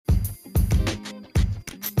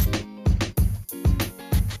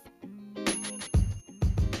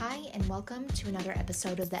welcome to another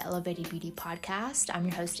episode of the Elevated Beauty Podcast. I'm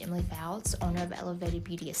your host, Emily Fouts, owner of Elevated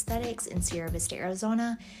Beauty Aesthetics in Sierra Vista,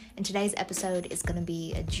 Arizona. And today's episode is going to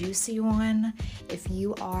be a juicy one. If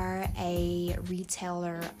you are a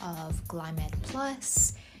retailer of Glymed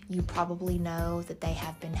Plus, you probably know that they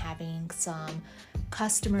have been having some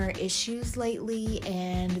customer issues lately,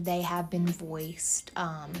 and they have been voiced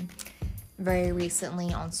very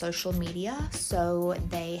recently on social media. So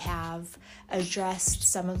they have addressed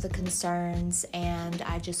some of the concerns, and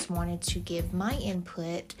I just wanted to give my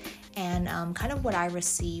input and kind of what I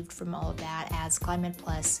received from all of that, as Glymed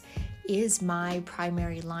Plus is my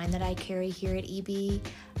primary line that I carry here at EB.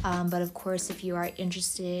 But of course, if you are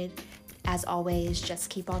interested, as always, just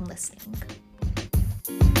keep on listening.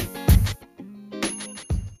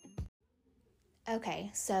 Okay,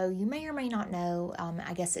 so you may or may not know,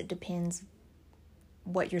 I guess it depends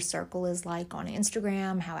what your circle is like on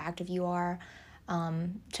Instagram, how active you are.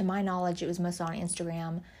 To my knowledge, it was mostly on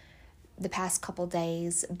Instagram the past couple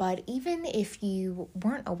days, but even if you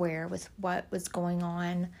weren't aware with what was going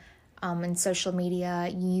on in social media,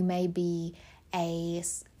 you may be a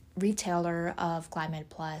retailer of Glymed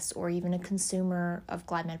Plus or even a consumer of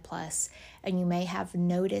Glymed Plus, and you may have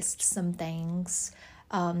noticed some things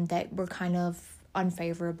that were kind of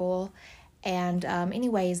unfavorable. And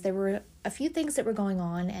anyways, there were a few things that were going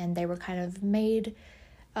on, and they were kind of made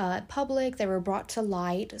public. They were brought to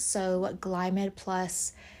light. So Glymed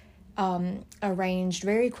Plus arranged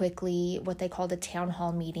very quickly what they called a town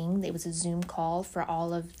hall meeting. It was a Zoom call for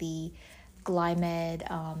all of the Glymed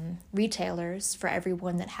retailers, for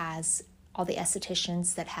everyone that has, all the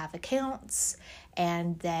estheticians that have accounts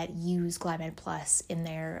and that use Glymed Plus in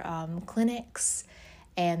their clinics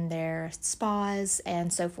and their spas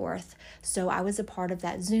and so forth. So I was a part of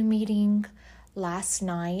that Zoom meeting last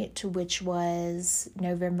night, which was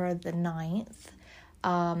November the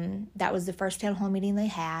 9th. That was the first town hall meeting they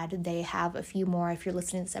had. They have a few more. If you're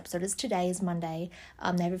listening to this episode, today is Monday.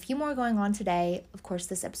 They have a few more going on today. Of course,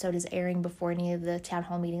 this episode is airing before any of the town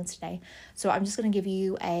hall meetings today. So I'm just going to give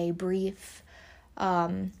you a brief,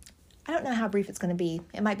 I don't know how brief it's going to be.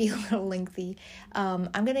 It might be a little lengthy. I'm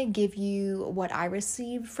going to give you what I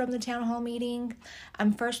received from the town hall meeting.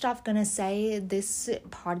 I'm first off going to say this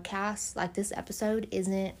podcast, like this episode,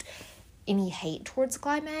 isn't any hate towards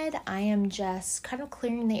Glymed. I am just kind of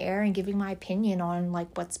clearing the air and giving my opinion on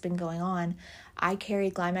like what's been going on. I carry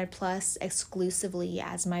Glymed Plus exclusively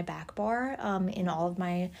as my back bar in all of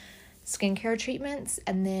my skincare treatments,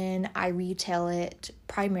 and then I retail it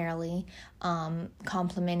primarily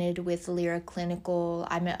complemented with Lyra Clinical.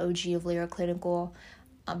 I'm an OG of Lyra Clinical,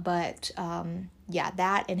 but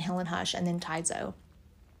that and Helen Hush, and then Tizo.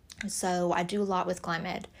 So I do a lot with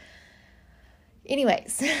Glymed.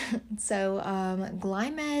 Anyways, so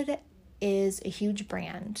Glymed is a huge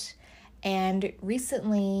brand, and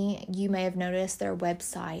recently you may have noticed their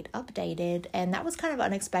website updated, and that was kind of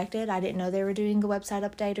unexpected. I didn't know they were doing a website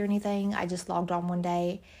update or anything. I just logged on one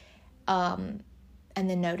day and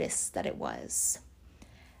then noticed that it was.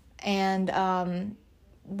 And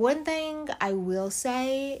one thing I will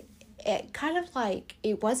say, it kind of like,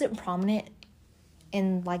 it wasn't prominent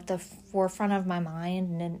in like the forefront of my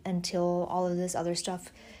mind until all of this other stuff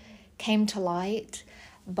came to light.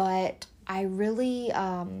 But I really,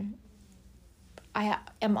 I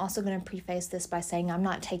am also going to preface this by saying I'm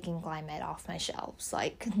not taking Glymed off my shelves.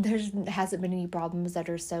 Like, there hasn't been any problems that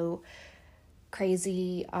are so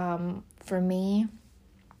crazy for me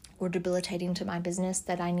or debilitating to my business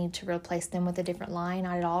that I need to replace them with a different line.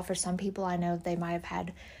 Not at all. For some people, I know they might have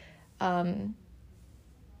had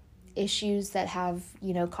issues that have,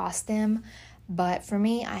 cost them. But for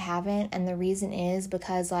me, I haven't. And the reason is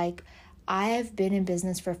because, like, I have been in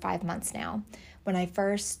business for 5 months now. When I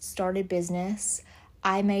first started business,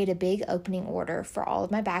 I made a big opening order for all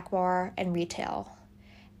of my back bar and retail.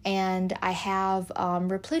 And I have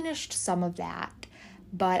replenished some of that,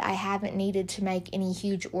 but I haven't needed to make any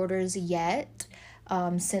huge orders yet.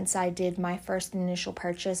 Since I did my first initial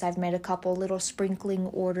purchase, I've made a couple little sprinkling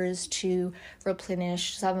orders to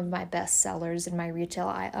replenish some of my best sellers in my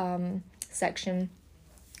retail section.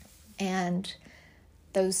 And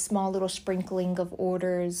those small little sprinkling of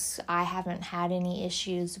orders, I haven't had any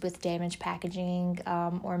issues with damaged packaging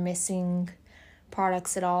or missing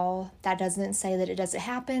products at all. That doesn't say that it doesn't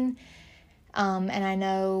happen. And I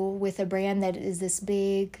know with a brand that is this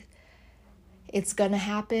big, it's going to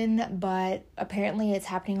happen, but apparently it's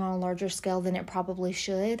happening on a larger scale than it probably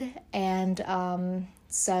should. And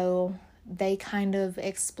so they kind of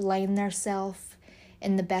explained themselves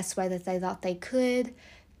in the best way that they thought they could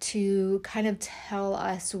to kind of tell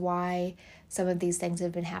us why some of these things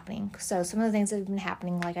have been happening. So some of the things that have been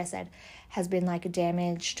happening, like I said, has been like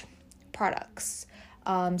damaged products.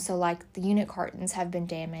 So like the unit cartons have been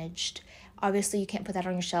damaged. Obviously you can't put that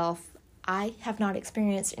on your shelf. I have not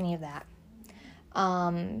experienced any of that.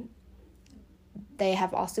 They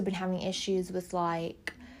have also been having issues with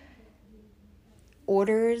like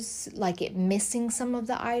orders, like it missing some of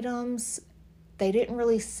the items. They didn't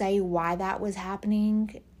really say why that was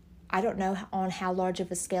happening. I don't know on how large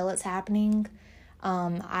of a scale it's happening.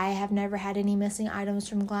 I have never had any missing items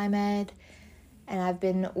from Glymed, and I've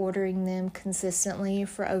been ordering them consistently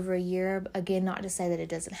for over a year. Again, not to say that it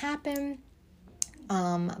doesn't happen,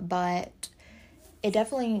 but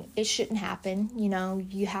it shouldn't happen. You know,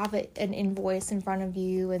 you have an invoice in front of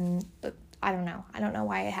you, but I don't know. I don't know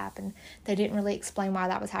why it happened. They didn't really explain why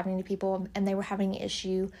that was happening to people, and they were having an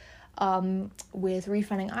issue with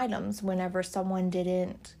refunding items whenever someone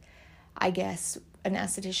didn't, I guess an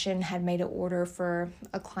esthetician had made an order for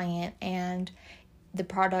a client and the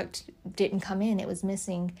product didn't come in, it was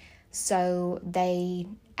missing. So they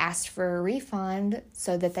asked for a refund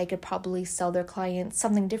so that they could probably sell their clients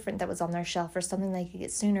something different that was on their shelf or something they could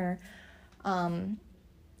get sooner. Who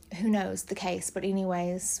knows the case, but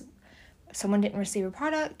anyways, someone didn't receive a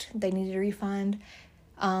product, they needed a refund.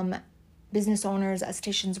 Business owners,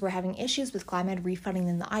 estheticians were having issues with Glymed refunding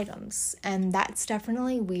them the items. And that's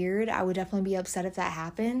definitely weird. I would definitely be upset if that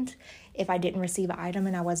happened, if I didn't receive an item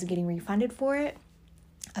and I wasn't getting refunded for it.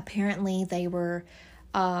 Apparently they were,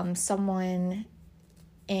 someone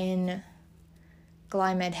in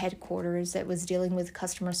Glymed headquarters that was dealing with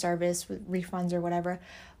customer service, with refunds or whatever,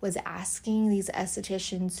 was asking these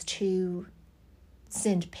estheticians to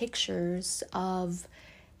send pictures of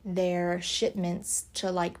their shipments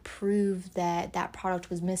to like prove that that product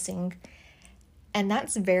was missing. And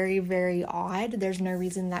that's very, very odd. There's no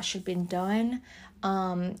reason that should have been done.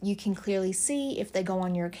 You can clearly see if they go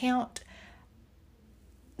on your account,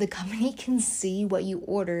 the company can see what you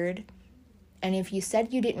ordered. And if you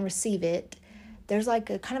said you didn't receive it, there's like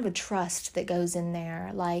a kind of a trust that goes in there.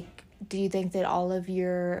 Like, do you think that all of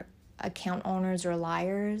your account owners are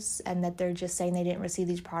liars and that they're just saying they didn't receive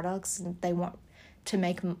these products and they want to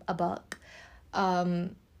make a buck?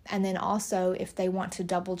 And then also, if they want to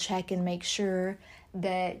double check and make sure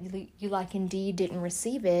that you like indeed didn't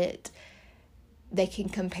receive it, they can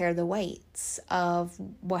compare the weights of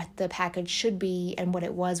what the package should be and what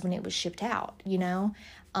it was when it was shipped out, you know?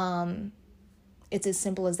 It's as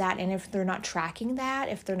simple as that. And if they're not tracking that,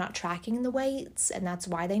 if they're not tracking the weights, and that's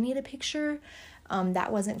why they need a picture,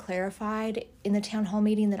 that wasn't clarified in the town hall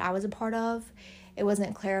meeting that I was a part of. It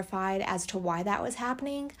wasn't clarified as to why that was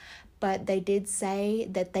happening, but they did say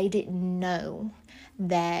that they didn't know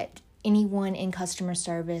that anyone in customer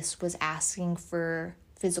service was asking for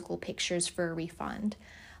physical pictures for a refund.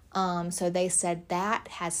 So they said that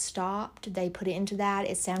has stopped. They put it into that.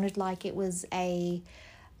 It sounded like it was a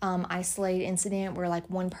isolated incident where like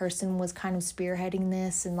one person was kind of spearheading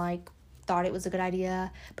this and like thought it was a good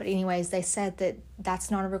idea. But anyways, they said that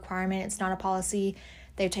that's not a requirement. It's not a policy.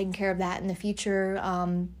 They've taken care of that in the future.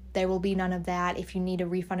 There will be none of that. If you need a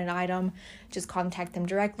refunded item, just contact them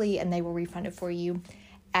directly and they will refund it for you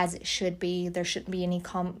as it should be. There shouldn't be any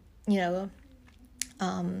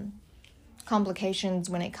complications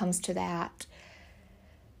when it comes to that.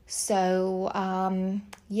 So,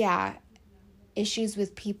 yeah, issues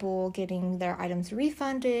with people getting their items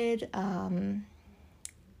refunded,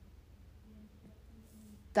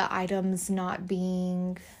 the items not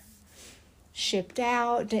being shipped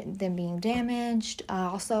out, them being damaged.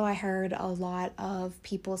 Also, I heard a lot of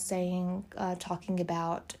people talking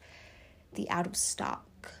about the out of stock.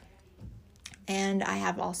 And I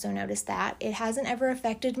have also noticed that it hasn't ever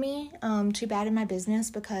affected me too bad in my business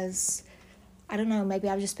because, I don't know, maybe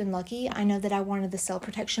I've just been lucky. I know that I wanted the cell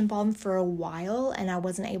protection balm for a while and I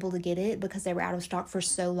wasn't able to get it because they were out of stock for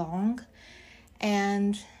so long.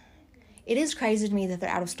 And it is crazy to me that they're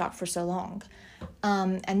out of stock for so long.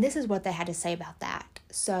 And this is what they had to say about that.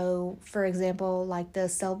 So, for example, like the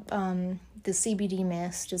CBD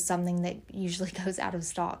mist is something that usually goes out of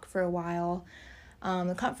stock for a while.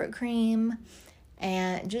 The comfort cream,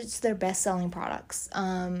 and just their best-selling products.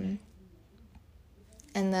 And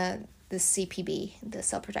the CPB, the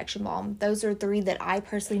cell protection balm. Those are three that I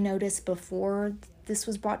personally noticed before this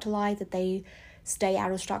was brought to light, that they stay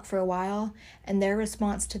out of stock for a while. And their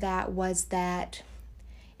response to that was that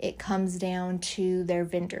it comes down to their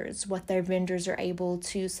vendors, what their vendors are able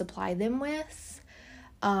to supply them with.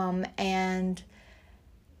 And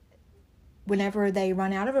whenever they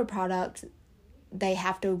run out of a product, they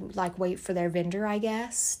have to like wait for their vendor, I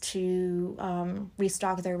guess, to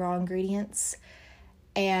restock their raw ingredients,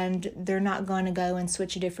 and they're not going to go and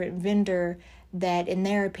switch a different vendor that in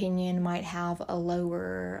their opinion might have a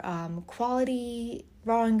lower quality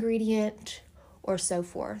raw ingredient or so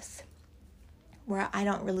forth. Where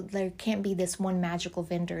there can't be this one magical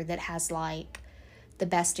vendor that has like the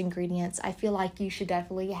best ingredients. I feel like you should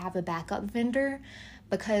definitely have a backup vendor,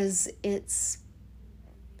 because it's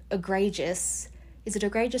egregious. Is it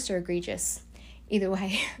egregious or egregious? Either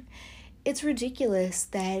way, it's ridiculous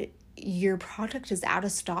that your product is out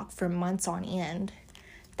of stock for months on end.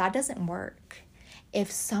 That doesn't work.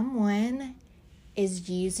 If someone is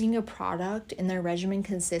using a product in their regimen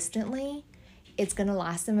consistently, it's going to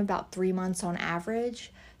last them about 3 months on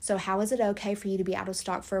average. So how is it okay for you to be out of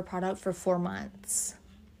stock for a product for 4 months?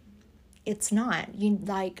 It's not.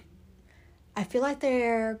 I feel like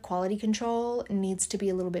their quality control needs to be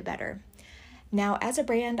a little bit better. Now, as a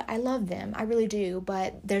brand, I love them. I really do.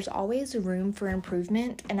 But there's always room for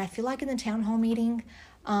improvement. And I feel like in the town hall meeting,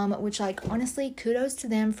 which honestly, kudos to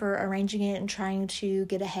them for arranging it and trying to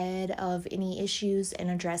get ahead of any issues and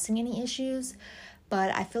addressing any issues.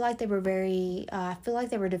 But I feel like they were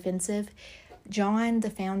defensive. John, the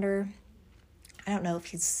founder, I don't know if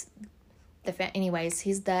he's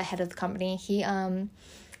he's the head of the company. He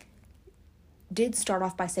did start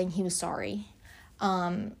off by saying he was sorry.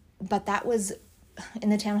 But that was, in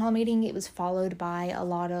the town hall meeting, it was followed by a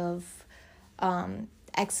lot of,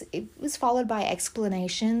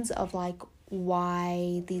 explanations of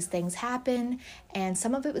why these things happen, and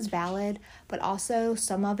some of it was valid, but also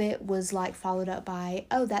some of it was followed up by,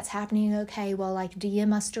 oh, that's happening, okay, well,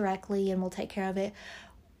 DM us directly and we'll take care of it.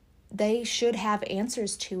 They should have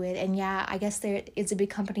answers to it. And yeah, I guess it's a big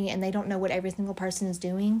company and they don't know what every single person is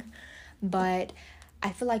doing, but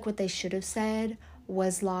I feel like what they should have said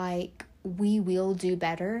was we will do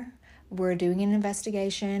better. We're doing an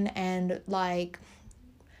investigation, and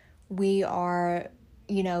we are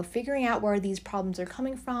figuring out where these problems are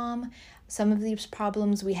coming from. Some of these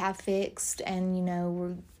problems we have fixed, and,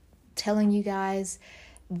 we're telling you guys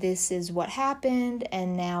this is what happened,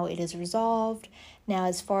 and now it is resolved. Now,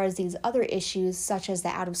 as far as these other issues, such as the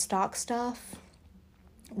out-of-stock stuff,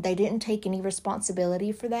 they didn't take any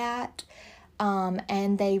responsibility for that,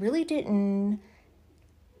 and they really didn't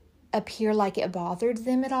appear like it bothered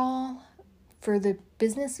them at all. For the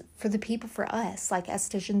business, for the people, for us,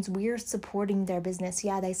 estheticians, we're supporting their business.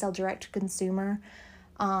 Yeah, they sell direct to consumer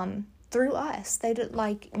through us. They did,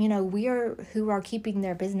 we are who are keeping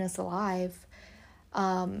their business alive.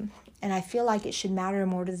 And I feel like it should matter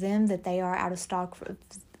more to them that they are out of stock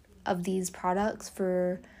of these products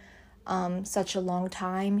for such a long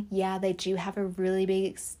time. Yeah, they do have a really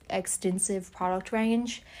big, extensive product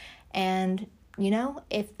range, and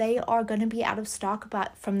if they are going to be out of stock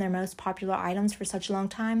from their most popular items for such a long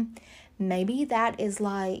time, maybe that is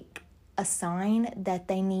a sign that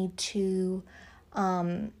they need to,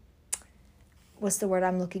 what's the word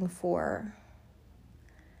I'm looking for?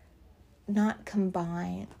 Not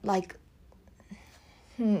combine,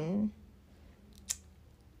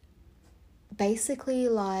 basically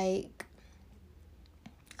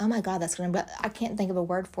oh my God, I can't think of a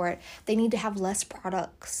word for it. They need to have less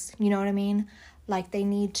products. You know what I mean? They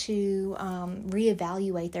need to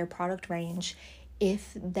reevaluate their product range.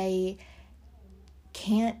 If they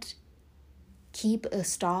can't keep a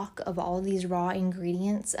stock of all these raw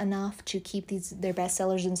ingredients enough to keep their best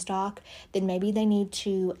sellers in stock, then maybe they need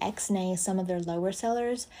to ex-nay some of their lower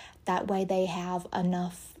sellers. That way they have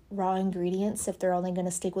enough raw ingredients if they're only going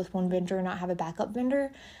to stick with one vendor and not have a backup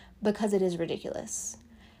vendor, because it is ridiculous.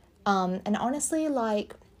 And honestly,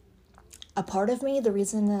 a part of me, the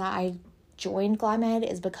reason that I joined Glymed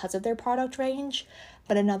is because of their product range,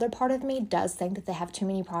 but another part of me does think that they have too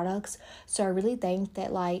many products. So I really think that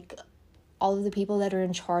all of the people that are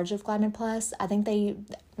in charge of Glymed Plus, I think they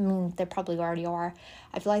probably already are.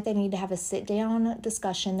 I feel like they need to have a sit-down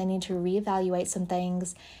discussion. They need to reevaluate some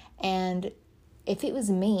things. And if it was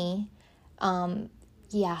me, every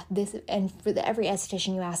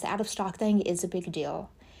esthetician you ask, the out-of-stock thing is a big deal.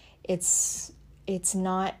 It's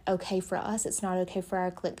not okay for us. It's not okay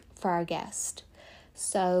for our guest.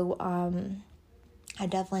 So I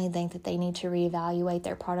definitely think that they need to reevaluate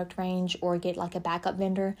their product range or get a backup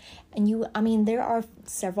vendor. And there are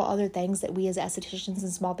several other things that we as estheticians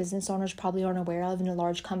and small business owners probably aren't aware of in a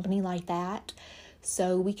large company like that.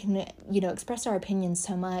 So we can, express our opinions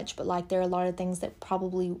so much, but there are a lot of things that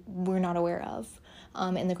probably we're not aware of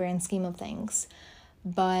in the grand scheme of things.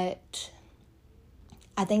 But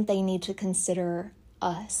I think they need to consider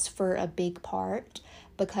us for a big part,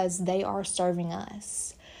 because they are serving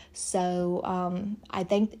us. So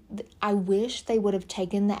I wish they would have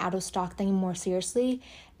taken the out of stock thing more seriously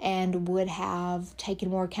and would have taken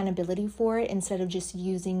more accountability for it instead of just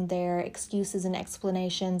using their excuses and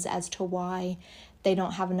explanations as to why they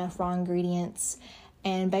don't have enough raw ingredients.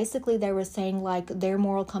 And basically they were saying like their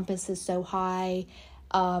moral compass is so high,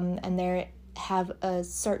 and they have a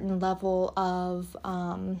certain level of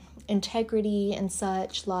integrity and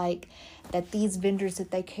such, like that these vendors that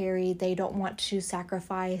they carry, they don't want to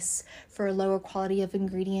sacrifice for a lower quality of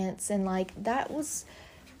ingredients. And like that was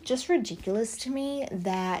just ridiculous to me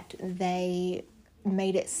that they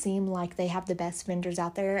made it seem like they have the best vendors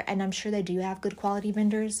out there. And I'm sure they do have good quality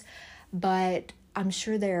vendors, but I'm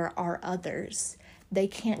sure there are others. They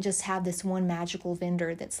can't just have this one magical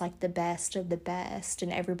vendor that's like the best of the best,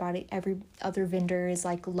 and every other vendor is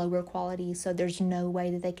like lower quality, so there's no way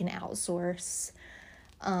that they can outsource.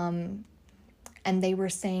 And they were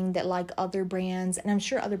saying that like other brands, and I'm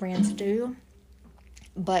sure other brands do,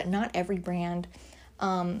 but not every brand,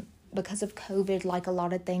 because of COVID, like a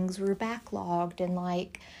lot of things were backlogged, and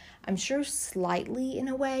like I'm sure slightly in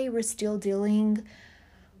a way we're still dealing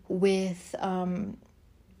with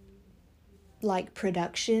like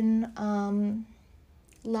production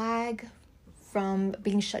lag from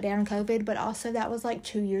being shut down in COVID, but also that was like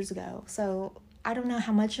 2 years ago. So I don't know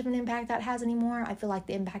how much of an impact that has anymore. I feel like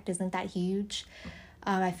the impact isn't that huge.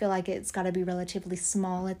 I feel like it's got to be relatively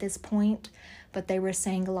small at this point, but they were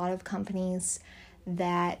saying a lot of companies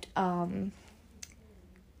that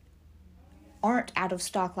aren't out of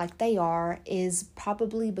stock like they are is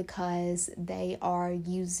probably because they are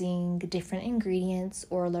using different ingredients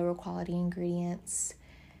or lower quality ingredients.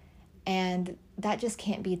 And that just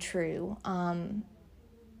can't be true.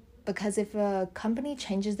 Because if a company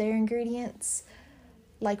changes their ingredients,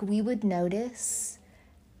 like we would notice.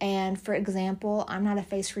 And for example, I'm not a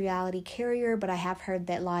Face Reality carrier, but I have heard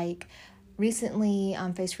that like recently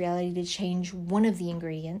Face Reality did change one of the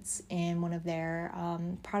ingredients in one of their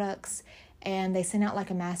products, and they sent out like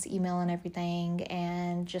a mass email and everything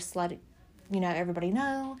and just let everybody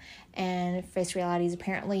know. And Face Reality is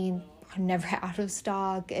apparently never out of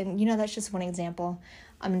stock, and that's just one example.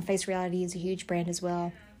 Face Reality is a huge brand as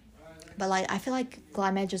well. But like I feel like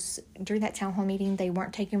Glymed just during that town hall meeting, they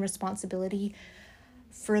weren't taking responsibility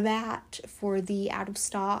for that, for the out of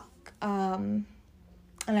stock,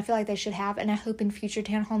 and I feel like they should have, and I hope in future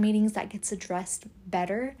town hall meetings that gets addressed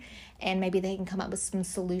better, and maybe they can come up with some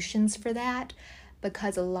solutions for that,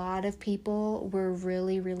 because a lot of people were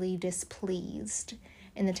really, really displeased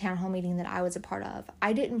in the town hall meeting that I was a part of.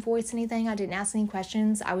 I didn't voice anything. I didn't ask any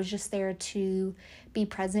questions. I was just there to be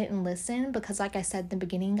present and listen, because like I said in the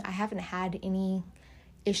beginning, I haven't had any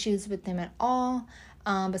issues with them at all,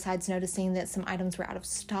 besides noticing that some items were out of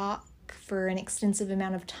stock for an extensive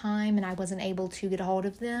amount of time and I wasn't able to get a hold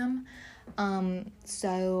of them.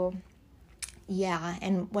 So yeah,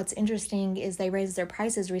 and what's interesting is they raised their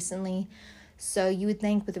prices recently, so you would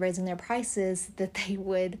think with raising their prices that they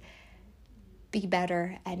would be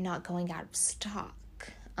better at not going out of stock.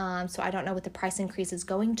 So I don't know what the price increase is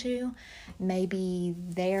going to. Maybe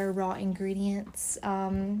their raw ingredients,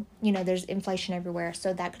 there's inflation everywhere,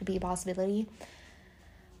 so that could be a possibility.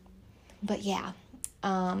 But yeah,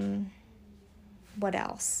 what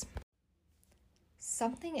else?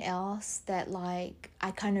 Something else that like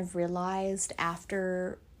I kind of realized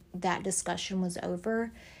after that discussion was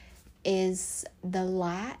over is the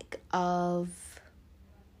lack of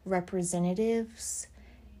representatives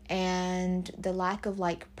and the lack of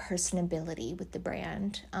like personability with the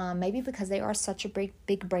brand. Maybe because they are such a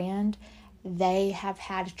big brand, they have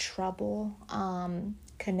had trouble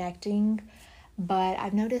connecting. But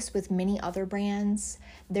I've noticed with many other brands,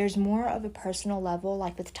 there's more of a personal level.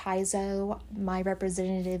 Like with Tizo, my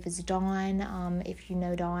representative is Dawn. If you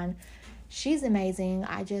know Dawn, she's amazing.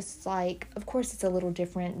 I just like, of course it's a little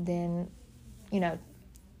different than,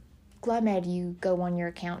 Glymed, you go on your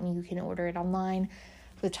account and you can order it online.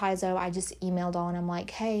 With Tizo, I just emailed Dawn. I'm like,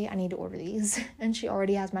 hey, I need to order these. And she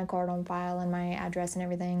already has my card on file and my address and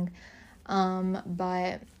everything.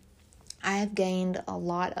 But I have gained a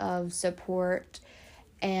lot of support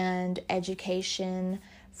and education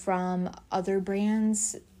from other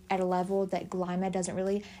brands at a level that Glymed doesn't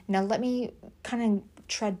really. Now, let me kind of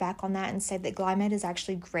tread back on that and say that Glymed is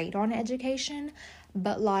actually great on education,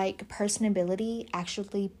 but like personability,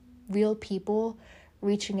 actually real people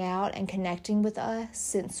reaching out and connecting with us,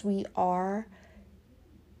 since we are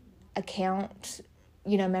account,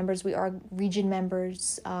 members, we are region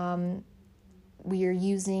members, we are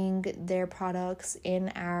using their products in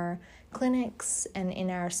our clinics and in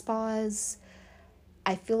our spas.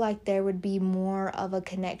 I feel like there would be more of a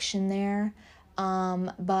connection there.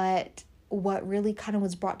 But what really kind of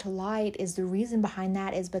was brought to light is the reason behind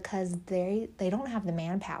that is because they don't have the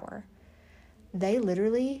manpower. They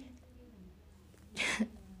literally,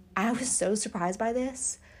 I was so surprised by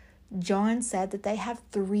this. John said that they have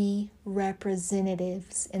 3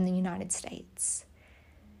 representatives in the United States.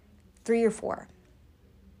 3 or 4.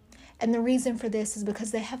 And the reason for this is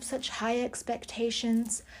because they have such high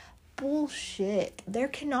expectations. Bullshit. There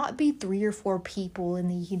cannot be 3 or 4 people in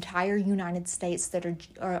the entire United States that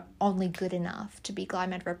are only good enough to be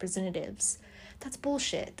Glymed representatives. That's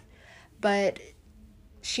bullshit. But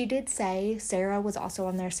she did say, Sarah was also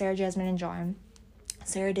on there, Sarah, Jasmine, and John.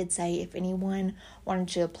 Sarah did say if anyone wanted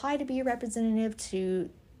to apply to be a representative, to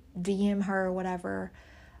DM her or whatever.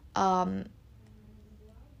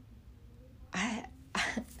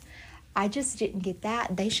 I just didn't get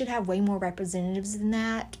that. They should have way more representatives than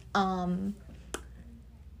that.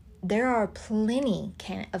 There are plenty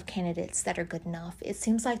of candidates that are good enough. It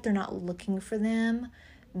seems like they're not looking for them.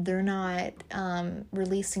 They're not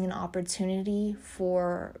releasing an opportunity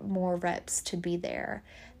for more reps to be there.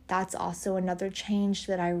 That's also another change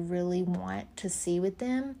that I really want to see with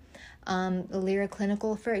them. Lyra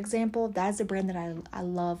Clinical, for example, that is a brand that I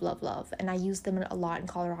love, and I use them a lot in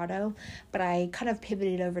Colorado, but I kind of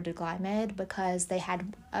pivoted over to Glymed because they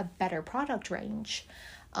had a better product range.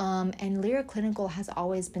 And Lyra Clinical has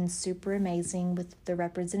always been super amazing with the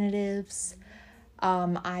representatives.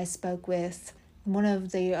 I spoke with one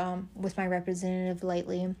of the, with my representative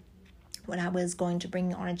lately when I was going to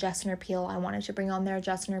bring on a Jessner peel. I wanted to bring on their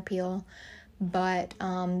Jessner peel, but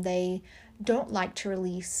they don't like to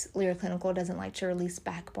release, Lyra Clinical doesn't like to release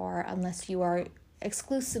back bar unless you are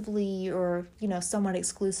exclusively or, somewhat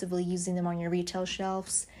exclusively using them on your retail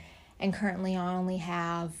shelves. And currently I only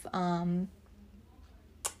have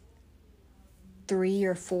 3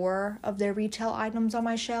 or 4 of their retail items on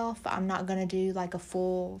my shelf. I'm not going to do like a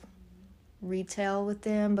full retail with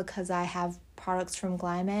them because I have products from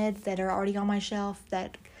Glymed that are already on my shelf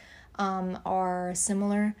that are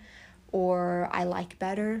similar or I like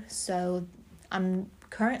better. So I'm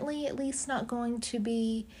currently at least not going to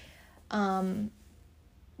be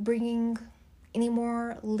bringing any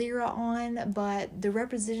more Lyra on, but the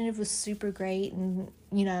representative was super great, and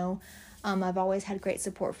I've always had great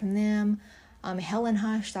support from them. Helen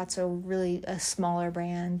Hush, that's a smaller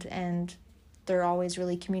brand, and they're always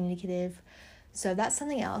really communicative. So that's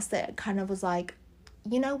something else that kind of was like,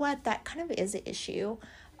 you know what, that kind of is an issue.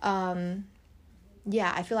 I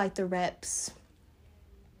feel like the reps,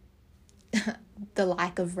 the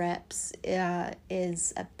lack of reps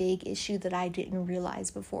is a big issue that I didn't realize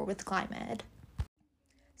before with Glymed.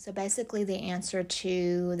 So basically the answer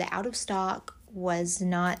to the out of stock was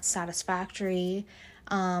not satisfactory.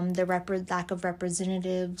 The lack of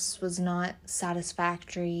representatives was not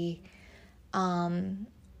satisfactory.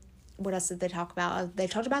 What else did they talk about? They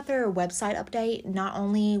talked about their website update. Not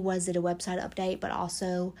only was it a website update, but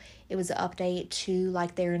also it was an update to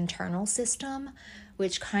like their internal system,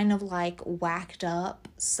 which kind of like whacked up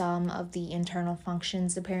some of the internal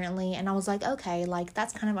functions apparently. And I was like, okay, like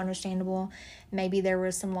that's kind of understandable. Maybe there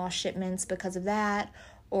were some lost shipments because of that,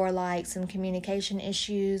 or like some communication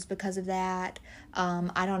issues because of that.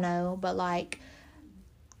 I don't know, but like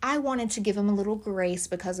I wanted to give them a little grace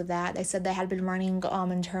because of that. They said they had been running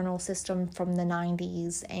internal system from the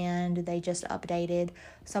 90s and they just updated.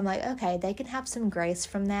 So I'm like, okay, they can have some grace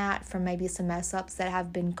from that, from maybe some mess ups that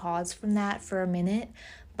have been caused from that for a minute.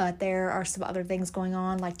 But there are some other things going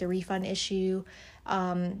on, like the refund issue.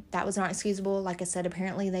 That was not excusable. Like I said,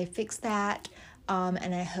 apparently they fixed that.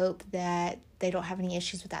 And I hope that they don't have any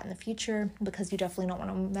issues with that in the future, because you definitely don't want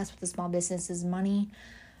to mess with the small business's money.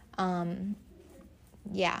 And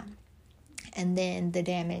then the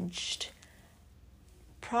damaged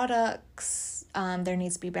products, there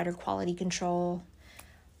needs to be better quality control.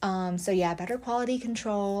 Better quality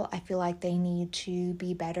control. I feel like they need to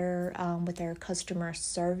be better with their customer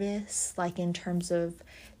service, like in terms of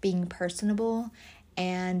being personable.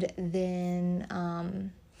 And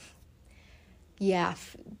then,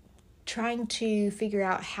 trying to figure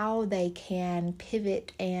out how they can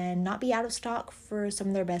pivot and not be out of stock for some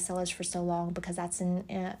of their best sellers for so long, because that's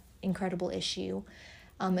an incredible issue.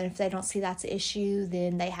 And if they don't see that's an issue,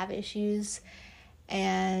 then they have issues.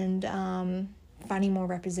 And finding more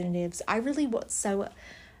representatives.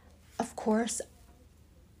 Of course,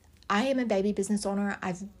 I am a baby business owner.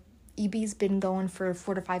 EB's been going for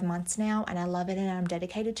 4 to 5 months now, and I love it and I'm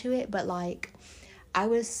dedicated to it. But like, I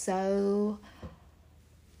was so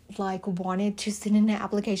wanted to send in an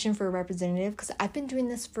application for a representative because I've been doing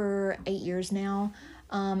this for 8 years now.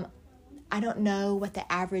 I don't know what the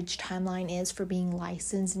average timeline is for being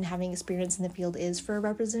licensed and having experience in the field is for a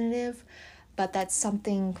representative, but that's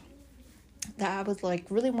something that I was like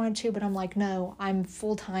really wanted to, but I'm like, no, I'm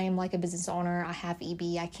full-time like a business owner. I have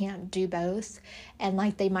EB. I can't do both. And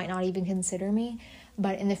like they might not even consider me,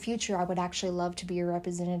 but in the future I would actually love to be a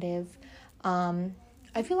representative.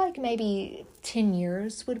 I feel like maybe 10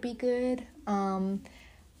 years would be good.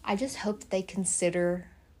 I just hope that they consider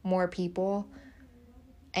more people.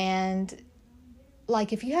 And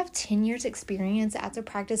like if you have 10 years experience as a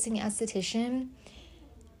practicing esthetician,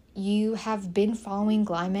 you have been following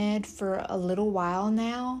Glymed for a little while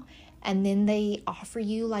now, and then they offer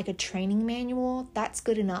you like a training manual, that's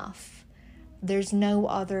good enough. There's no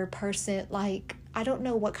other person, like, I don't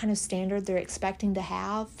know what kind of standard they're expecting to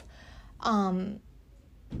have,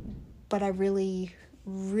 but I really,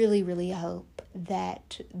 really, really hope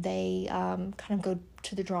that they kind of go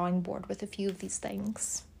to the drawing board with a few of these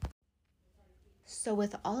things. So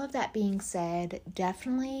with all of that being said,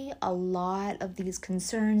 definitely a lot of these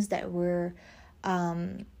concerns that were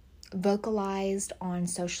vocalized on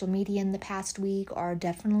social media in the past week are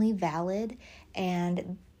definitely valid,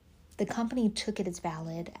 and the company took it as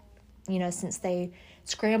valid, since they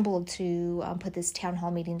scrambled to put this town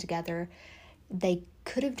hall meeting together. They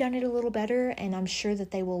could have done it a little better, and I'm sure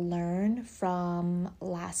that they will learn from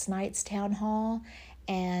last night's town hall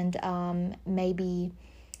and maybe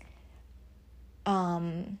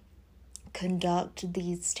conduct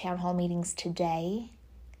these town hall meetings today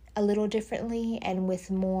a little differently and with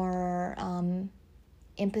more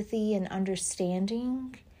empathy and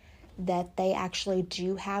understanding that they actually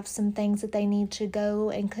do have some things that they need to go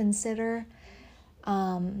and consider.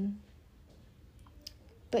 But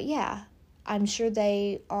yeah, I'm sure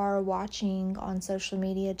they are watching on social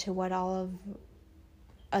media to what all of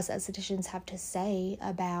us estheticians have to say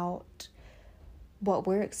about what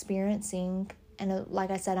we're experiencing. And like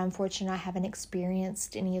I said, I'm fortunate I haven't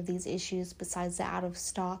experienced any of these issues besides the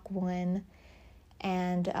out-of-stock one.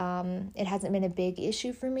 And it hasn't been a big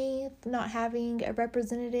issue for me not having a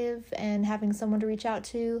representative and having someone to reach out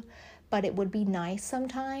to. But it would be nice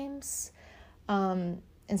sometimes,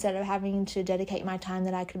 instead of having to dedicate my time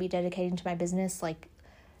that I could be dedicating to my business, like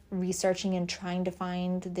researching and trying to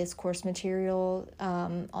find this course material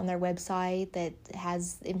on their website that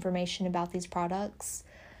has information about these products.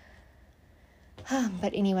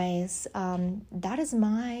 But anyways, that is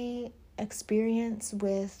my experience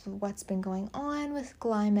with what's been going on with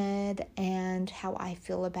Glymed and how I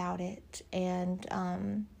feel about it.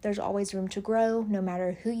 And there's always room to grow, no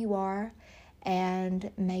matter who you are, and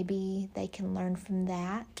maybe they can learn from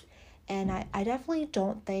that. And I definitely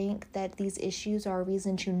don't think that these issues are a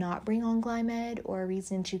reason to not bring on Glymed or a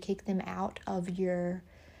reason to kick them out of your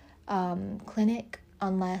clinic,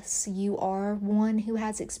 unless you are one who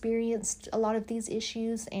has experienced a lot of these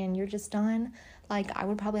issues and you're just done. Like, I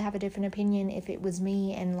would probably have a different opinion if it was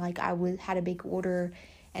me and like I had a big order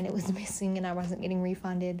and it was missing and I wasn't getting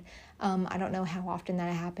refunded. I don't know how often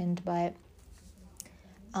that happened, but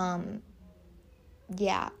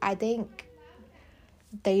yeah, I think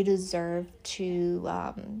they deserve to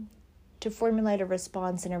formulate a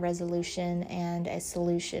response and a resolution and a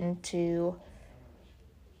solution to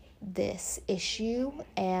this issue,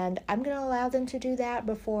 and I'm gonna allow them to do that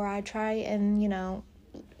before I try and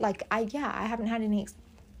I haven't had any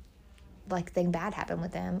thing bad happen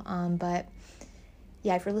with them, but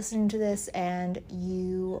yeah, if you're listening to this and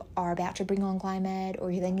you are about to bring on Glymed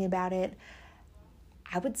or you're thinking about it,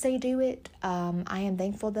 I would say do it. I am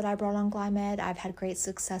thankful that I brought on Glymed. I've had great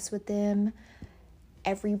success with them.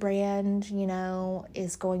 Every brand,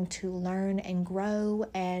 is going to learn and grow,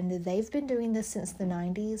 and they've been doing this since the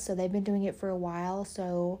 90s, so they've been doing it for a while.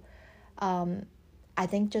 So I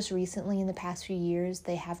think just recently in the past few years,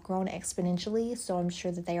 they have grown exponentially, so I'm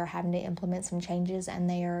sure that they are having to implement some changes, and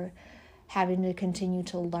they are having to continue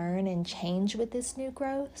to learn and change with this new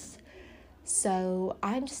growth. So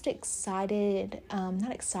I'm just excited,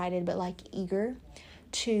 not excited, but eager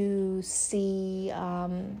to see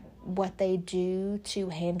what they do to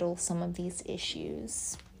handle some of these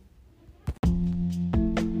issues.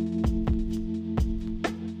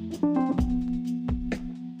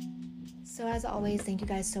 So as always, thank you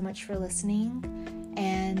guys so much for listening,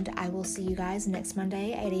 and I will see you guys next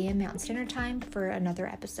Monday, 8 a.m. Mountain Standard Time for another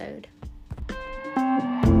episode.